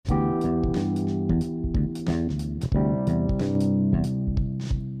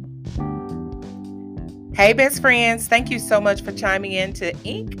Hey, best friends. Thank you so much for chiming in to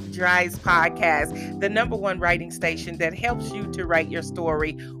Ink Dries Podcast, the number one writing station that helps you to write your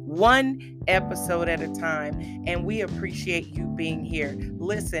story one episode at a time. And we appreciate you being here.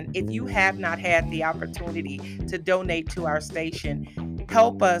 Listen, if you have not had the opportunity to donate to our station,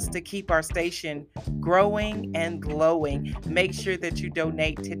 help us to keep our station growing and glowing. Make sure that you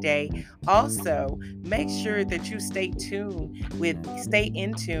donate today. Also, make sure that you stay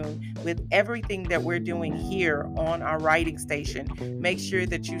in tune with everything that we're doing here on our writing station. Make sure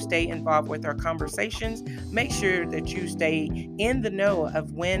that you stay involved with our conversations. Make sure that you stay in the know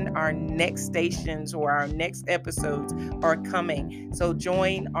of when our next stations or our next episodes are coming. So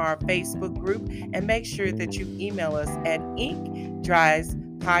join our Facebook group and make sure that you email us at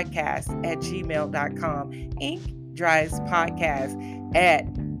inkdriespodcast@gmail.com.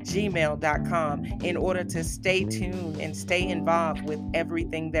 inkdriespodcast@gmail.com in order to stay tuned and stay involved with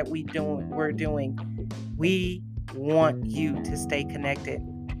everything that we're doing. We want you to stay connected.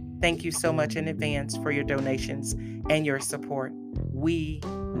 Thank you so much in advance for your donations and your support. We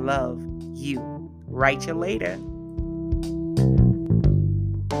love you. Write you later.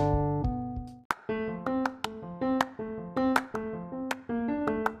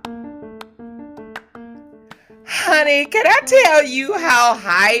 Honey, can I tell you how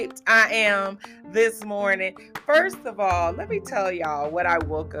hyped I am this morning? First of all, let me tell y'all what I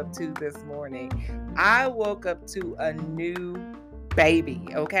woke up to this morning. I woke up to a new baby,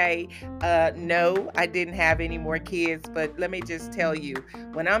 okay? No, I didn't have any more kids, but let me just tell you,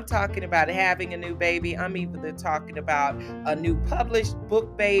 when I'm talking about having a new baby, I'm either talking about a new published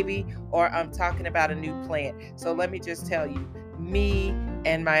book baby or I'm talking about a new plant. So let me just tell you, me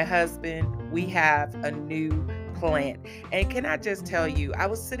and my husband, we have a new plant. And can I just tell you, I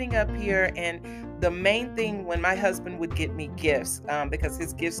was sitting up here, and the main thing when my husband would get me gifts, because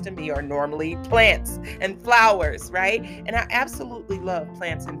his gifts to me are normally plants and flowers, right? And I absolutely love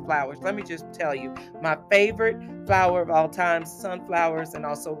plants and flowers. Let me just tell you, my favorite flower of all time, sunflowers and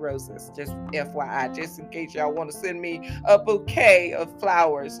also roses. Just FYI, just in case y'all want to send me a bouquet of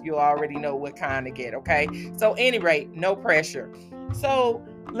flowers, you already know what kind to get, okay? So anyway, no pressure. So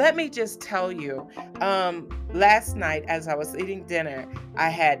let me just tell you, last night as I was eating dinner, I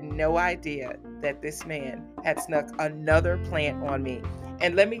had no idea that this man had snuck another plant on me.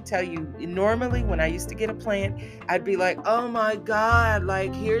 And let me tell you, normally when I used to get a plant, I'd be like, oh my God,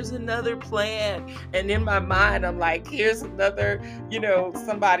 like here's another plant. And in my mind, I'm like, here's another,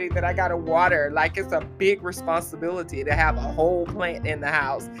 somebody that I got to water. Like it's a big responsibility to have a whole plant in the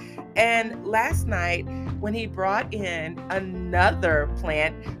house. And last night, when he brought in another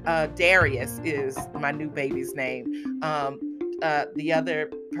plant, Darius is my new baby's name. The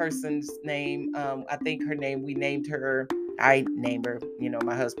other person's name, I think her name, we named her. I named her,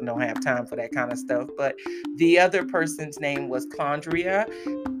 my husband don't have time for that kind of stuff. But the other person's name was Clondria.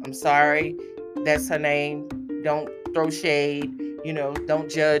 I'm sorry, that's her name. Don't throw shade, don't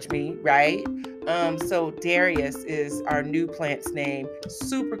judge me, right? So Darius is our new plant's name.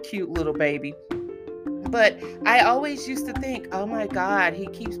 Super cute little baby. But I always used to think, oh my God, he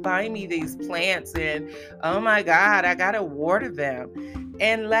keeps buying me these plants and oh my God, I gotta water them.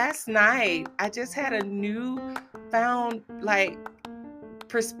 And last night, I just had a newfound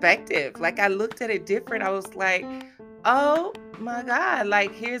perspective. Like I looked at it different. I was like, oh my God,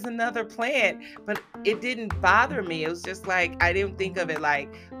 like here's another plant. But it didn't bother me. It was just like, I didn't think of it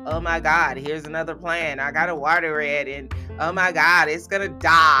like, oh my God, here's another plant. I gotta water it. And oh my God, it's gonna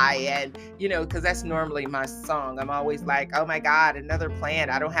die. And, because that's normally my song. I'm always like, oh my God, another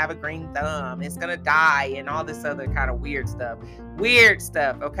plant. I don't have a green thumb. It's gonna die. And all this other kind of weird stuff.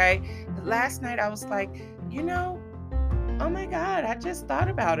 Okay? But last night I was like, oh my God, I just thought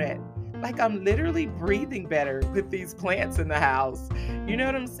about it. Like I'm literally breathing better with these plants in the house. You know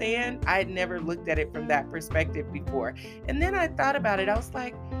what I'm saying? I had never looked at it from that perspective before. And then I thought about it. I was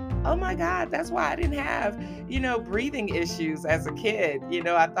like, oh my God, that's why I didn't have, breathing issues as a kid.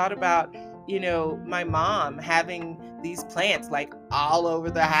 I thought about, my mom having these plants like all over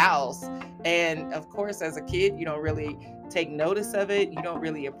the house. And of course, as a kid, you don't really take notice of it. You don't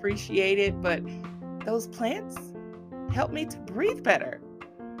really appreciate it. But those plants help me to breathe better.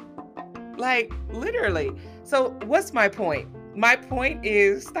 Like literally. So what's my point? My point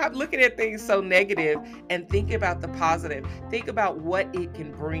is stop looking at things so negative and think about the positive. Think about what it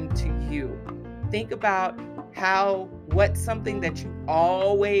can bring to you. Think about what's something that you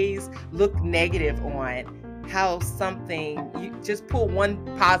always look negative on, how you just pull one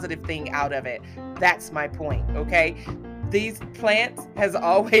positive thing out of it. That's my point, okay? These plants has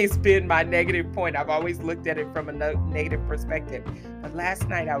always been my negative point. I've always looked at it from a negative perspective. But last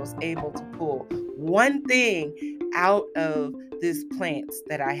night I was able to pull one thing out of these plants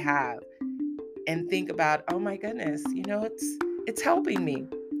that I have and think about, oh my goodness, it's helping me.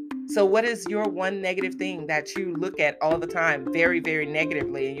 So what is your one negative thing that you look at all the time very, very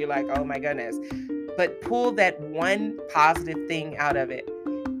negatively and you're like, oh my goodness, but pull that one positive thing out of it.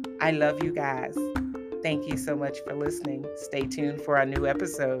 I love you guys. Thank you so much for listening. Stay tuned for our new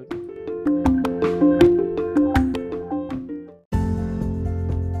episode.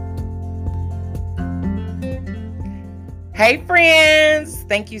 Hey, friends.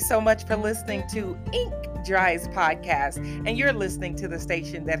 Thank you so much for listening to Ink Dries podcast. And you're listening to the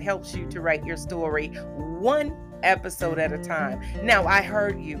station that helps you to write your story one episode at a time. Now, I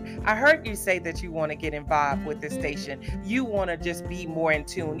heard you. I heard you say that you want to get involved with this station. You want to just be more in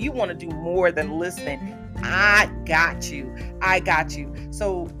tune. You want to do more than listening. I got you. I got you.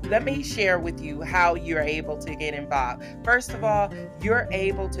 So let me share with you how you're able to get involved. First of all, you're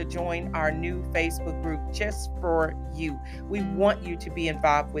able to join our new Facebook group just for you. We want you to be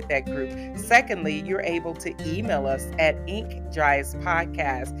involved with that group. Secondly, you're able to email us at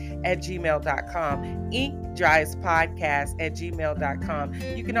inkdriespodcast@gmail.com. inkdriespodcast@gmail.com.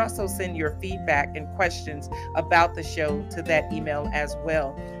 You can also send your feedback and questions about the show to that email as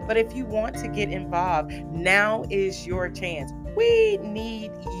well. But if you want to get involved, now is your chance. We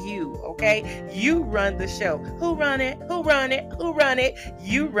need you, okay? You run the show. Who run it? Who run it? Who run it?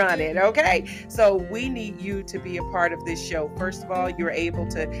 You run it, okay? So we need you to be a part of this show. First of all, you're able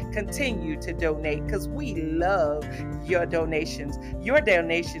to continue to donate because we love your donations. Your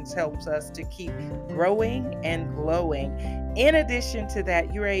donations helps us to keep growing and glowing. In addition to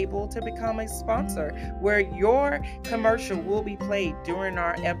that, you're able to become a sponsor where your commercial will be played during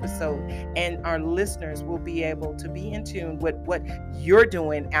our episode and our listeners will be able to be in tune with what you're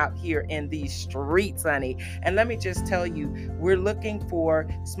doing out here in these streets, honey. And let me just tell you, we're looking for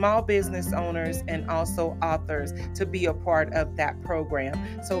small business owners and also authors to be a part of that program.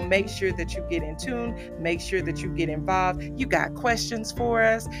 So make sure that you get in tune, make sure that you get involved. You got questions for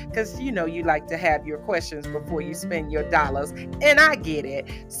us because you like to have your questions before you spend your dollars. And I get it.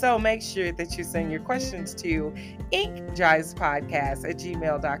 So make sure that you send your questions to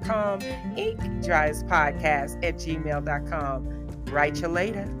inkdriespodcast@gmail.com, inkdriespodcast@gmail.com. Write you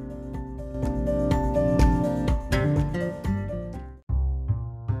later.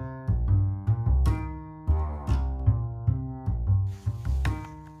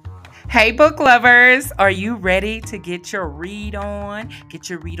 Hey, book lovers, are you ready to get your read on? Get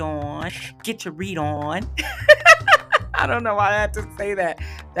your read on. Get your read on. I don't know why I had to say that.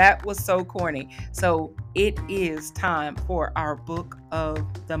 That was so corny. So it is time for our book of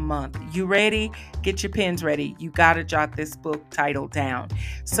the month. You ready? Get your pens ready. You got to jot this book title down.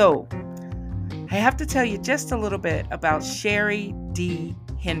 So I have to tell you just a little bit about Sherry D.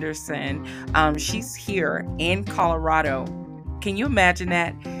 Henderson. She's here in Colorado. Can you imagine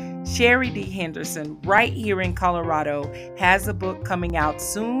that? Sherry D. Henderson, right here in Colorado, has a book coming out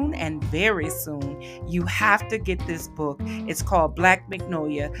soon and very soon. You have to get this book. It's called Black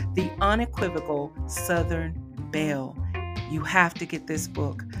Magnolia, The Unequivocal Southern Belle. You have to get this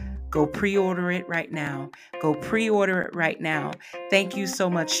book. Go pre-order it right now. Go pre-order it right now. Thank you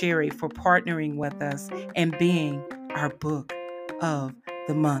so much, Sherry, for partnering with us and being our book of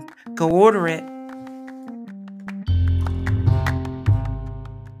the month. Go order it.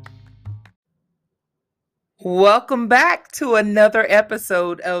 Welcome back to another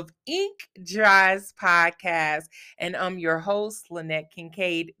episode of Ink Dries Podcast. And I'm your host, Lynette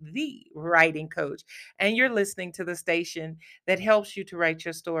Kincaid, the writing coach. And you're listening to the station that helps you to write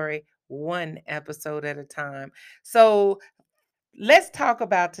your story one episode at a time. So let's talk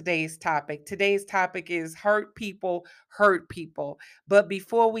about today's topic. Today's topic is hurt people hurt people. But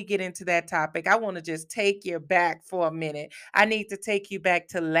before we get into that topic, I want to just take you back for a minute. I need to take you back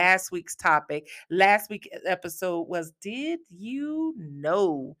to last week's topic. Last week's episode was Did You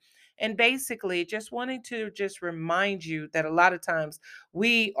Know? And basically, just wanting to just remind you that a lot of times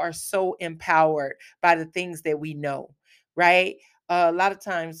we are so empowered by the things that we know, right? A lot of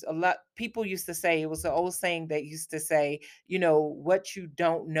times, a lot people used to say, it was an old saying that used to say, what you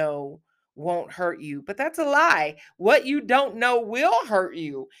don't know won't hurt you. But that's a lie. What you don't know will hurt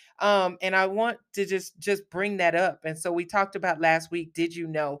you. And I want to just bring that up. And so we talked about last week, did you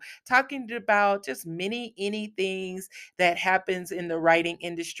know? Talking about just any things that happens in the writing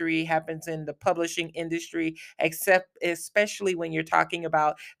industry, happens in the publishing industry, except especially when you're talking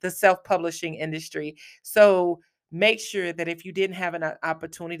about the self-publishing industry. So make sure that if you didn't have an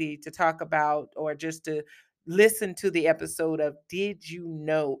opportunity to talk about or just to listen to the episode of Did You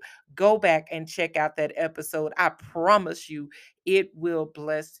Know? Go back and check out that episode. I promise you, it will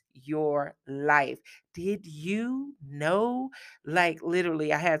bless your life. Did you know? Like,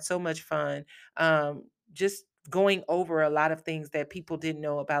 literally, I had so much fun. Just going over a lot of things that people didn't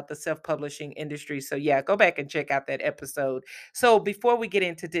know about the self-publishing industry. So yeah, go back and check out that episode. So before we get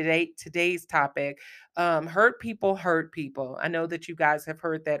into today's topic, hurt people. I know that you guys have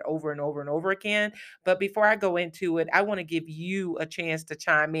heard that over and over and over again, but before I go into it, I want to give you a chance to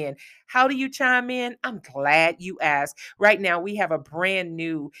chime in. How do you chime in? I'm glad you asked. Right now, we have a brand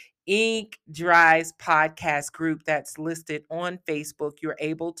new Ink Dries podcast group that's listed on Facebook. You're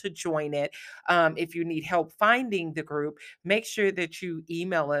able to join it. If you need help finding the group, make sure that you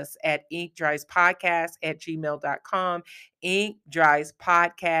email us at inkdriespodcast@gmail.com,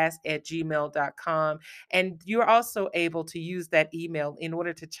 inkdriespodcast@gmail.com. And you're also able to use that email in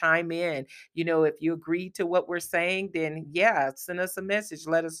order to chime in. If you agree to what we're saying, then yeah, send us a message.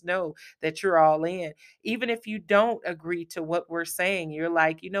 Let us know that you're all in. Even if you don't agree to what we're saying, you're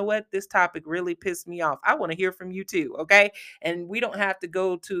like, you know what, this topic really pissed me off. I want to hear from you too. Okay. And we don't have to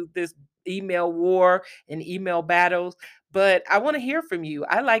go to this email war and email battles, but I want to hear from you.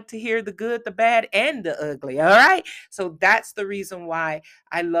 I like to hear the good, the bad, and the ugly. All right. So that's the reason why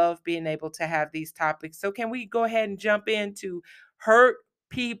I love being able to have these topics. So can we go ahead and jump into hurt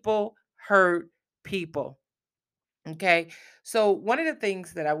people, hurt people? Okay. So, one of the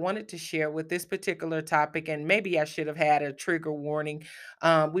things that I wanted to share with this particular topic, and maybe I should have had a trigger warning.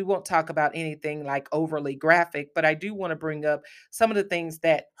 We won't talk about anything like overly graphic, but I do want to bring up some of the things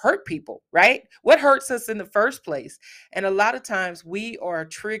that hurt people, right? What hurts us in the first place? And a lot of times we are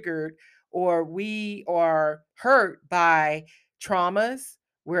triggered or we are hurt by traumas.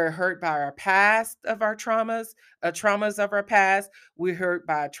 We're hurt by our past of our traumas of our past. We're hurt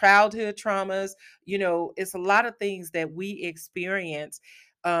by childhood traumas. It's a lot of things that we experience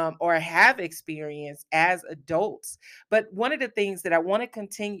or have experienced as adults. But one of the things that I want to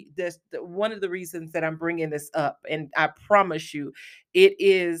continue one of the reasons that I'm bringing this up, and I promise you, it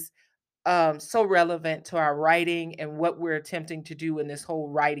is so relevant to our writing and what we're attempting to do in this whole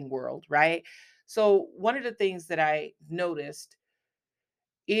writing world, right? So, one of the things that I noticed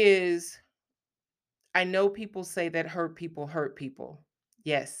is I know people say that hurt people hurt people.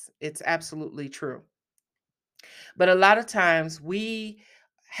 Yes, it's absolutely true. But a lot of times we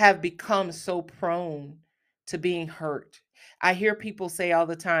have become so prone to being hurt. I hear people say all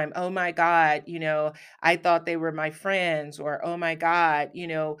the time, oh my God, I thought they were my friends, or oh my God,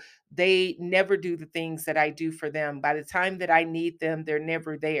 they never do the things that I do for them. By the time that I need them, they're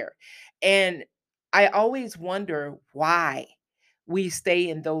never there. And I always wonder why we stay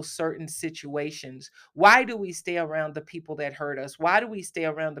in those certain situations. Why do we stay around the people that hurt us? Why do we stay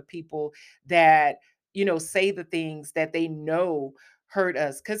around the people that say the things that they know hurt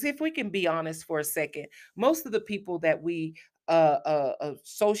us? Because if we can be honest for a second, most of the people that we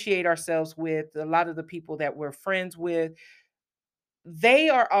associate ourselves with, a lot of the people that we're friends with, they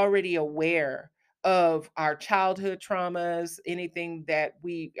are already aware of our childhood traumas, anything that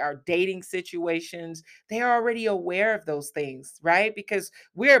our dating situations, they're already aware of those things, right? Because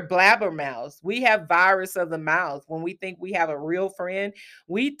we're blabbermouths. We have virus of the mouth. When we think we have a real friend,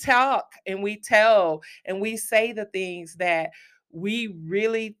 we talk and we tell and we say the things that we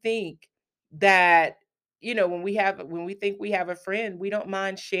really think that when we think we have a friend, we don't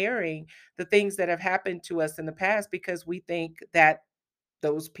mind sharing the things that have happened to us in the past because we think that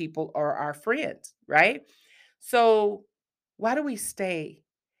those people are our friends, right? So, why do we stay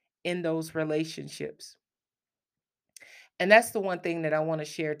in those relationships? And that's the one thing that I want to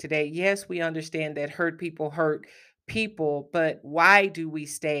share today. Yes, we understand that hurt people, but why do we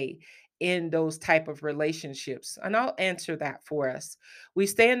stay in those type of relationships? And I'll answer that for us. We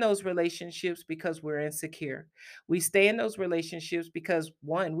stay in those relationships because we're insecure. We stay in those relationships because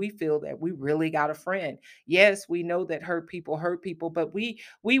one, we feel that we really got a friend. Yes, we know that hurt people, but we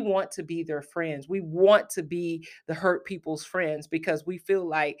want to be their friends. We want to be the hurt people's friends because we feel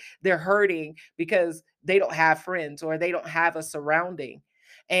like they're hurting because they don't have friends or they don't have a surrounding.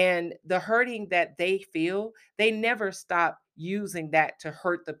 And the hurting that they feel, they never stop using that to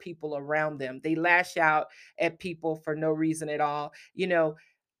hurt the people around them. They lash out at people for no reason at all.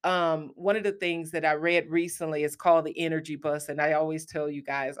 One of the things that I read recently is called The Energy Bus. And I always tell you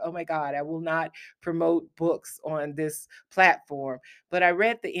guys, oh my God, I will not promote books on this platform. But I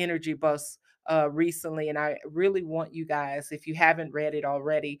read The Energy Bus recently, and I really want you guys, if you haven't read it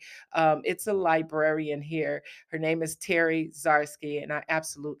already, it's a librarian here. Her name is Terry Zarsky, and I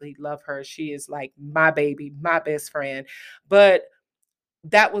absolutely love her. She is like my baby, my best friend. But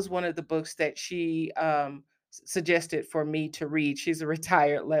that was one of the books that she suggested for me to read. She's a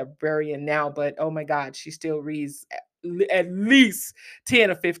retired librarian now, but oh my God, she still reads at least 10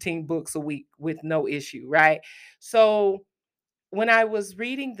 or 15 books a week with no issue, right? So when I was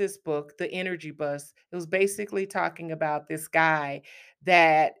reading this book, The Energy Bus, it was basically talking about this guy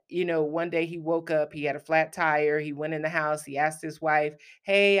that, one day he woke up, he had a flat tire, he went in the house, he asked his wife,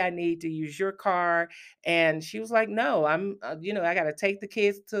 "Hey, I need to use your car." And she was like, "No, I got to take the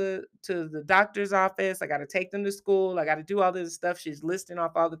kids to the doctor's office. I got to take them to school. I got to do all this stuff." She's listing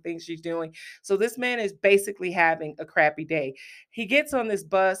off all the things she's doing. So this man is basically having a crappy day. He gets on this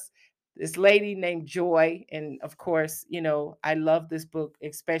bus, this lady named Joy. And of course, I love this book,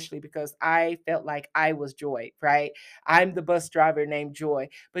 especially because I felt like I was Joy, right? I'm the bus driver named Joy.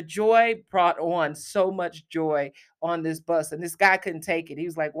 But Joy brought on so much joy on this bus. And this guy couldn't take it. He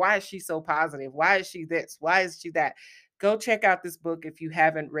was like, "Why is she so positive? Why is she this? Why is she that?" Go check out this book if you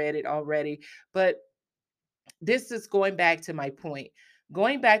haven't read it already. But this is going back to my point.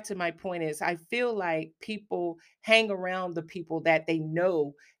 Going back to my point is I feel like people hang around the people that they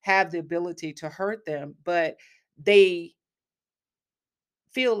know have the ability to hurt them, but they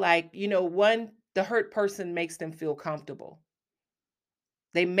feel like, one, the hurt person makes them feel comfortable.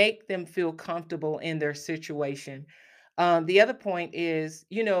 They make them feel comfortable in their situation. The other point is,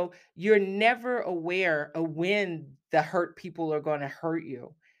 you're never aware of when the hurt people are going to hurt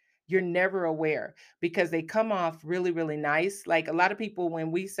you. You're never aware because they come off really, really nice. Like a lot of people,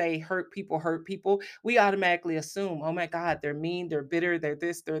 when we say hurt people, we automatically assume, oh my God, they're mean, they're bitter, they're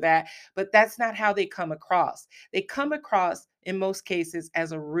this, they're that. But that's not how they come across. They come across, in most cases,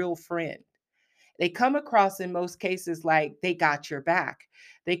 as a real friend. They come across in most cases like they got your back.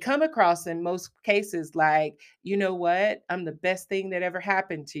 They come across in most cases like, you know what? I'm the best thing that ever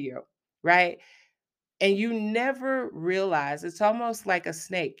happened to you, right? And you never realize, it's almost like a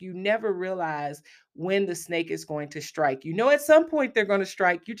snake. You never realize when the snake is going to strike. At some point they're going to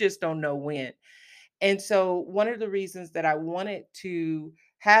strike, you just don't know when. And so, one of the reasons that I wanted to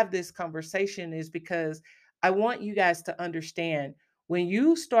have this conversation is because I want you guys to understand when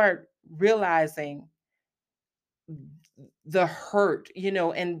you start realizing the hurt,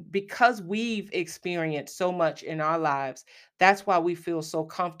 and because we've experienced so much in our lives, that's why we feel so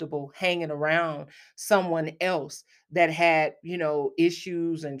comfortable hanging around someone else that had,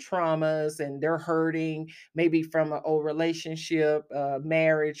 issues and traumas, and they're hurting maybe from an old relationship,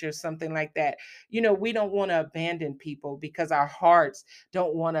 marriage, or something like that. We don't want to abandon people because our hearts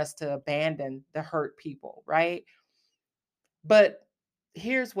don't want us to abandon the hurt people, right? But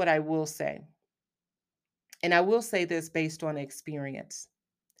here's what I will say. And I will say this based on experience.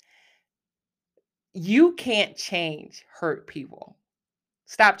 You can't change hurt people.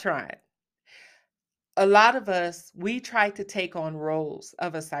 Stop trying. A lot of us, we try to take on roles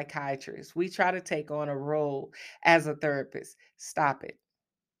of a psychiatrist. We try to take on a role as a therapist. Stop it.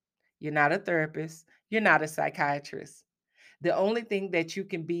 You're not a therapist. You're not a psychiatrist. The only thing that you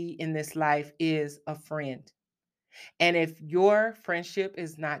can be in this life is a friend. And if your friendship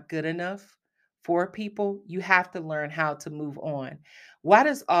is not good enough for people, you have to learn how to move on. Why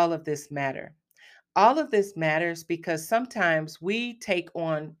does all of this matter? All of this matters because sometimes we take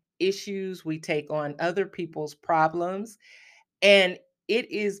on issues, we take on other people's problems, and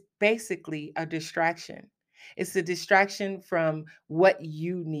it is basically a distraction. It's a distraction from what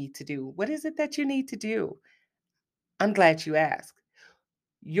you need to do. What is it that you need to do? I'm glad you asked.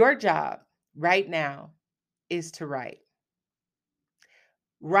 Your job right now is to write.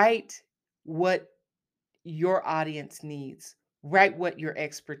 Write what your audience needs. Write what your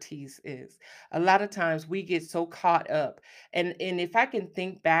expertise is. A lot of times we get so caught up. And if I can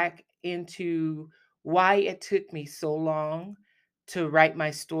think back into why it took me so long to write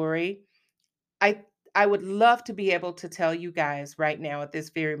my story, I I would love to be able to tell you guys right now at this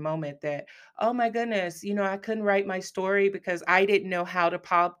very moment that, oh my goodness, I couldn't write my story because I didn't know how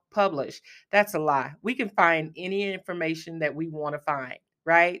to publish. That's a lie. We can find any information that we want to find,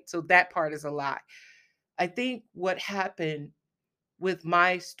 right? So that part is a lie. I think what happened with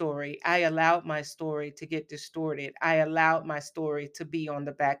my story, I allowed my story to get distorted. I allowed my story to be on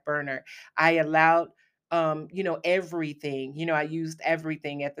the back burner. I allowed everything. I used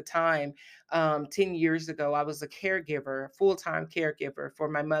everything at the time. 10 years ago, I was a caregiver, full-time caregiver for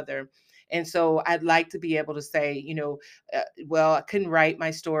my mother. And so I'd like to be able to say, well, I couldn't write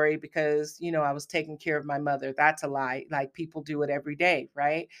my story because, I was taking care of my mother. That's a lie. Like people do it every day,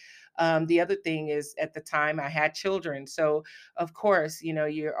 right? The other thing is at the time I had children. So of course,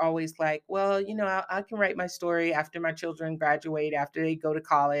 you're always like, well, I can write my story after my children graduate, after they go to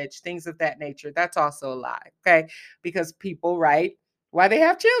college, things of that nature. That's also a lie, okay? Because people write while they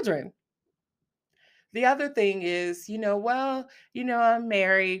have children. The other thing is, well, I'm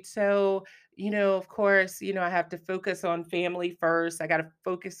married. So, of course, I have to focus on family first. I got to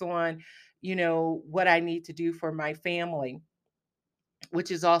focus on, what I need to do for my family,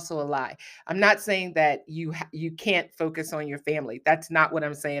 which is also a lie. I'm not saying that you can't focus on your family. That's not what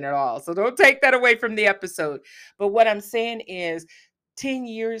I'm saying at all. So don't take that away from the episode. But what I'm saying is 10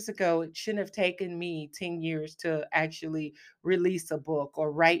 years ago, it shouldn't have taken me 10 years to actually release a book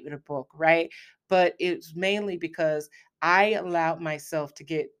or write a book, right? But it's mainly because I allowed myself to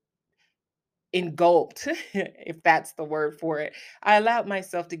get engulfed, if that's the word for it. I allowed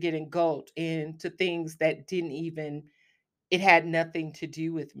myself to get engulfed into things that didn't even it had nothing to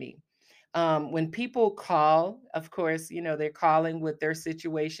do with me. When people call, of course, they're calling with their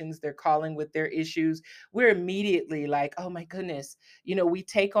situations, they're calling with their issues. We're immediately like, oh my goodness, we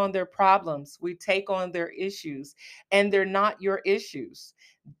take on their problems, we take on their issues, and they're not your issues.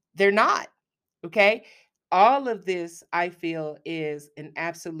 They're not. Okay. All of this, I feel, is an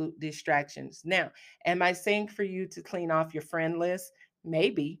absolute distractions. Now, am I saying for you to clean off your friend list?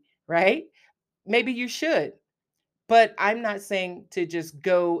 Maybe, right? Maybe you should. But I'm not saying to just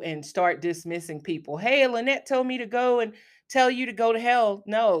go and start dismissing people. Hey, Lynette told me to go and tell you to go to hell.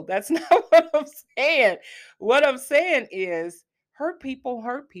 No, that's not what I'm saying. What I'm saying is hurt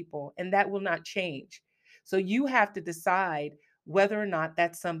people, and that will not change. So you have to decide whether or not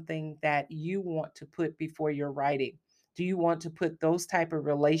that's something that you want to put before your writing. Do you want to put those type of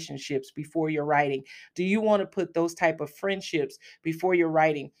relationships before your writing? Do you want to put those type of friendships before your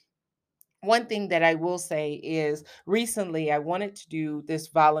writing? One thing that I will say is recently I wanted to do this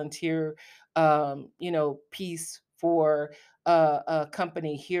volunteer, piece for a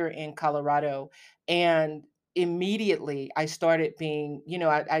company here in Colorado. And immediately I started being,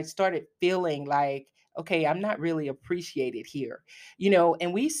 I started feeling like, okay, I'm not really appreciated here,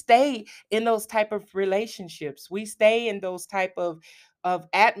 and we stay in those type of relationships. We stay in those type of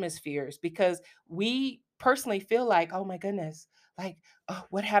atmospheres because we personally feel like, oh my goodness, like, oh,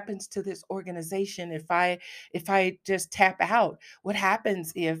 what happens to this organization if I just tap out? What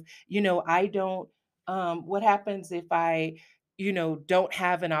happens if, I don't what happens if I don't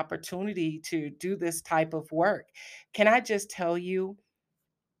have an opportunity to do this type of work? Can I just tell you,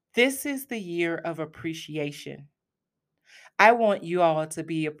 this is the year of appreciation. I want you all to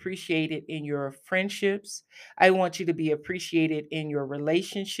be appreciated in your friendships. I want you to be appreciated in your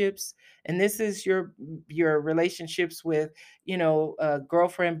relationships. And this is your relationships with, a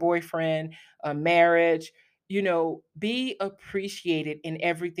girlfriend, boyfriend, a marriage. Be appreciated in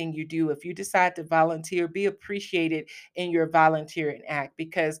everything you do. If you decide to volunteer, be appreciated in your volunteering act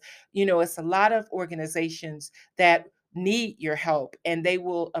because, it's a lot of organizations that need your help and they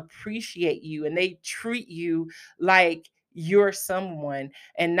will appreciate you and they treat you like you're someone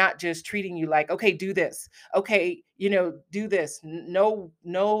and not just treating you like, okay, do this, okay, do this. No,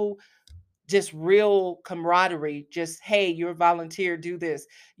 no, just real camaraderie. Just, hey, you're a volunteer, do this.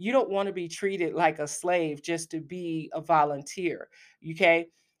 You don't want to be treated like a slave just to be a volunteer. Okay.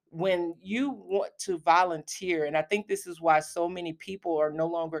 When you want to volunteer, and I think this is why so many people are no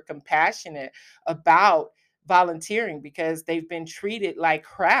longer compassionate about volunteering because they've been treated like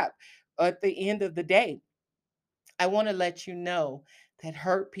crap at the end of the day. I want to let you know that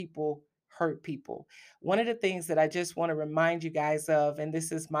hurt people hurt people. One of the things that I just want to remind you guys of, and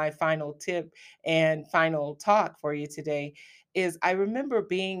this is my final tip and final talk for you today, is I remember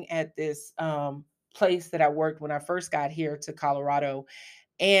being at this place that I worked when I first got here to Colorado,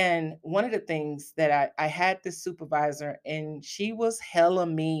 and one of the things that I had this supervisor, and she was hella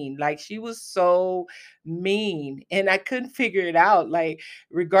mean. Like, she was so mean. And I couldn't figure it out. Like,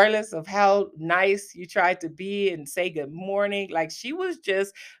 regardless of how nice you tried to be and say good morning, like, she was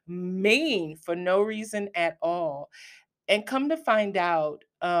just mean for no reason at all. And come to find out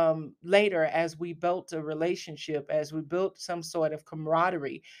later, as we built a relationship, as we built some sort of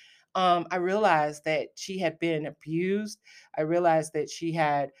camaraderie, I realized that she had been abused. I realized that she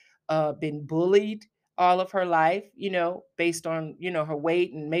had been bullied all of her life, based on, her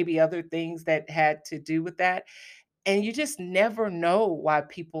weight and maybe other things that had to do with that. And you just never know why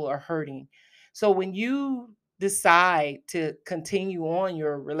people are hurting. So when you decide to continue on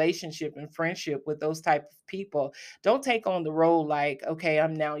your relationship and friendship with those type of people, don't take on the role like, okay,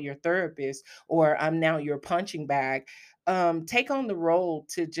 I'm now your therapist or I'm now your punching bag. Take on the role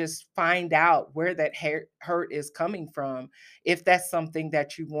to just find out where that hurt is coming from, if that's something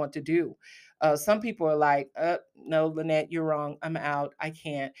that you want to do. Some people are like, no, Lynette, you're wrong, I'm out, I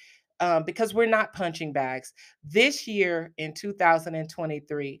can't. Because we're not punching bags. This year in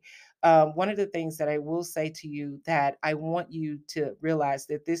 2023, One of the things that I will say to you that I want you to realize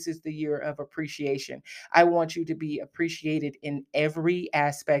that this is the year of appreciation. I want you to be appreciated in every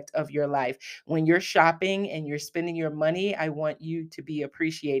aspect of your life. When you're shopping and you're spending your money, I want you to be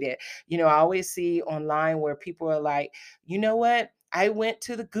appreciated. I always see online where people are like, you know what? I went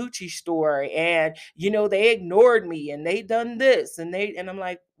to the Gucci store and they ignored me and they done this and I'm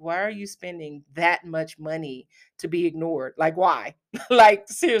like, why are you spending that much money to be ignored? Like why? Like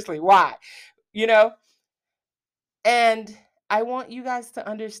seriously, why? You know? And I want you guys to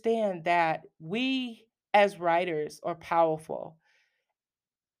understand that we as writers are powerful.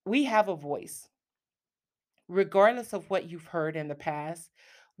 We have a voice. Regardless of what you've heard in the past,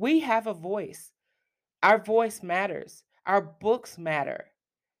 we have a voice. Our voice matters. Our books matter.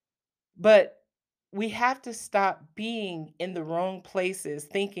 But we have to stop being in the wrong places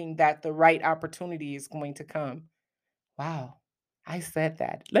thinking that the right opportunity is going to come. Wow, I said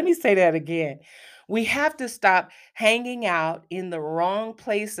that. Let me say that again. We have to stop hanging out in the wrong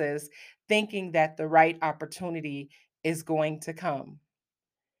places thinking that the right opportunity is going to come.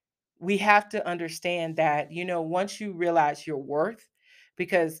 We have to understand that, once you realize your worth,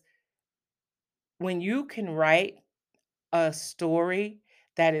 because when you can write a story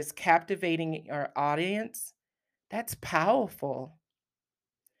that is captivating your audience, that's powerful.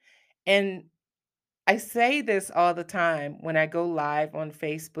 And I say this all the time when I go live on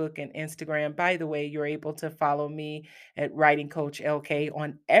Facebook and Instagram. By the way, you're able to follow me at Writing Coach LK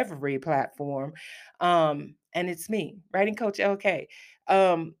on every platform. And it's me, Writing Coach LK.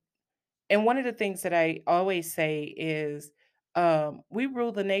 Um, and one of the things that I always say is we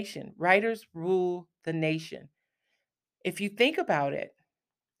rule the nation. Writers rule the nation. If you think about it,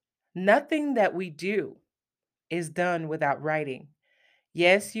 nothing that we do is done without writing.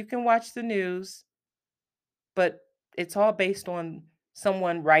 Yes, you can watch the news, but it's all based on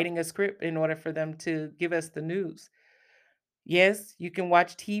someone writing a script in order for them to give us the news. Yes, you can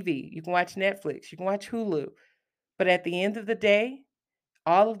watch TV, you can watch Netflix, you can watch Hulu, but at the end of the day,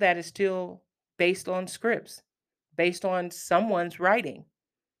 all of that is still based on scripts, based on someone's writing.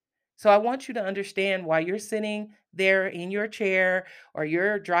 So I want you to understand why you're sitting there in your chair or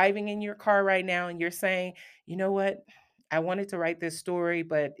you're driving in your car right now and you're saying, you know what? I wanted to write this story,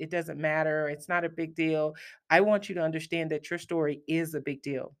 but it doesn't matter. It's not a big deal. I want you to understand that your story is a big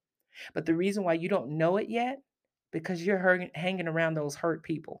deal. But the reason why you don't know it yet, because you're hanging around those hurt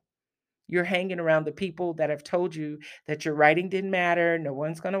people. You're hanging around the people that have told you that your writing didn't matter. No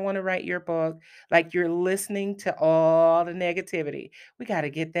one's going to want to write your book. Like you're listening to all the negativity. We got to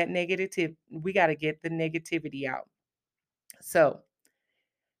get that negative. We got to get the negativity out. So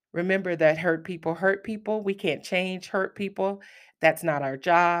remember that hurt people hurt people. We can't change hurt people. That's not our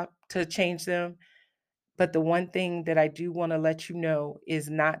job to change them. But the one thing that I do want to let you know is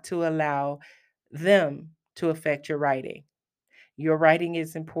not to allow them to affect your writing. Your writing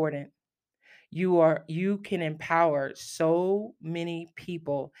is important. You can empower so many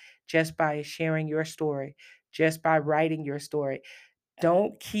people just by sharing your story, just by writing your story.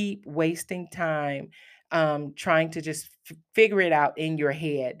 Don't keep wasting time trying to just figure it out in your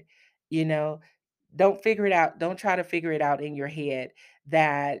head. You know, don't figure it out. Don't try to figure it out in your head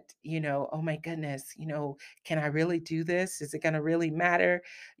that, oh my goodness, can I really do this? Is it going to really matter?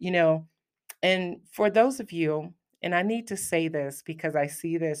 You know, and for those of you, and I need to say this because I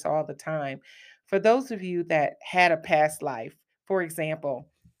see this all the time, for those of you that had a past life, for example,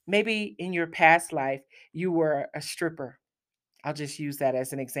 maybe in your past life, you were a stripper. I'll just use that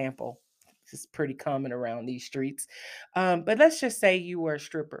as an example. It's pretty common around these streets. But let's just say you were a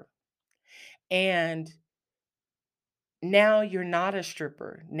stripper and now you're not a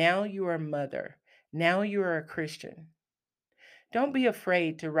stripper. Now you're a mother. Now you're a Christian. Don't be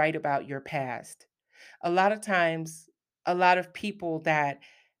afraid to write about your past. A lot of times, a lot of people that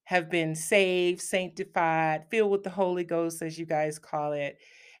have been saved, sanctified, filled with the Holy Ghost, as you guys call it,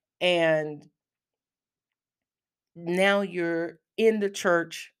 and now you're in the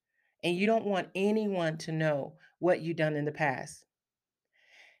church and you don't want anyone to know what you've done in the past.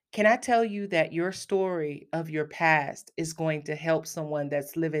 Can I tell you that your story of your past is going to help someone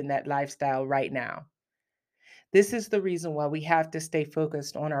that's living that lifestyle right now? This is the reason why we have to stay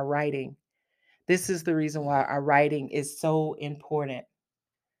focused on our writing. This is the reason why our writing is so important.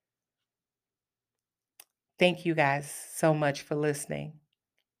 Thank you guys so much for listening.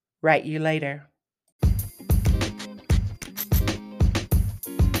 Write you later.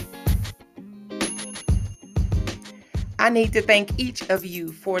 I need to thank each of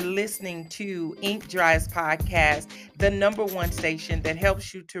you for listening to Ink Dries Podcast, the #1 station that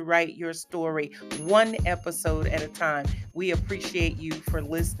helps you to write your story one episode at a time. We appreciate you for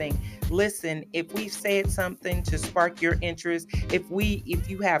listening. Listen, if we've said something to spark your interest, if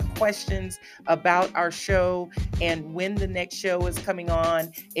you have questions about our show and when the next show is coming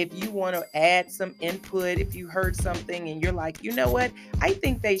on, if you want to add some input, if you heard something and you're like, you know what, I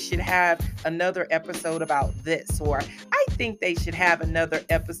think they should have another episode about this, or I think they should have another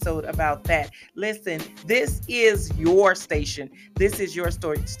episode about that. Listen, this is your station. This is your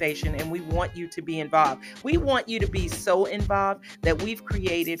story station, and we want you to be involved. We want you to be so involved that we've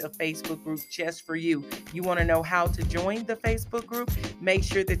created a Facebook group just for you. You want to know how to join the Facebook group? Make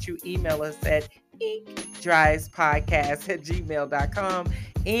sure that you email us at inkdriespodcast@gmail.com.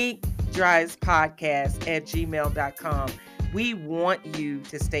 inkdriespodcast@gmail.com. We want you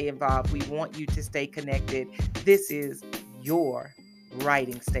to stay involved. We want you to stay connected. This is your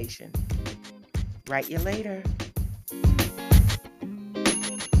writing station. Write you later.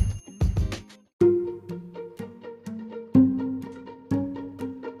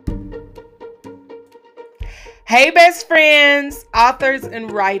 Hey, best friends, authors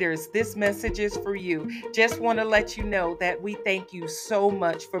and writers, this message is for you. Just want to let you know that we thank you so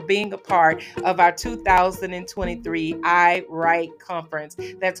much for being a part of our 2023 I Write Conference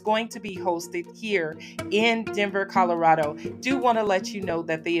that's going to be hosted here in Denver, Colorado. Do want to let you know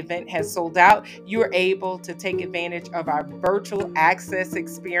that the event has sold out. You're able to take advantage of our virtual access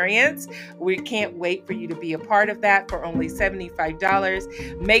experience. We can't wait for you to be a part of that for only $75.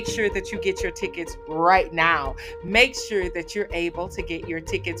 Make sure that you get your tickets right now. Make sure that you're able to get your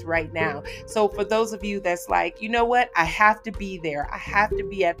tickets right now. So for those of you that's like, you know what, I have to be there. I have to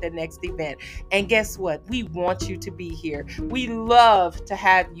be at the next event. And guess what? We want you to be here. We love to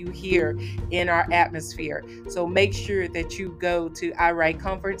have you here in our atmosphere. So make sure that you go to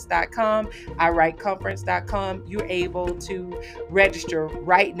iWriteConference.com, iWriteConference.com. You're able to register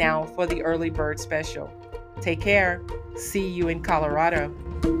right now for the early bird special. Take care. See you in Colorado.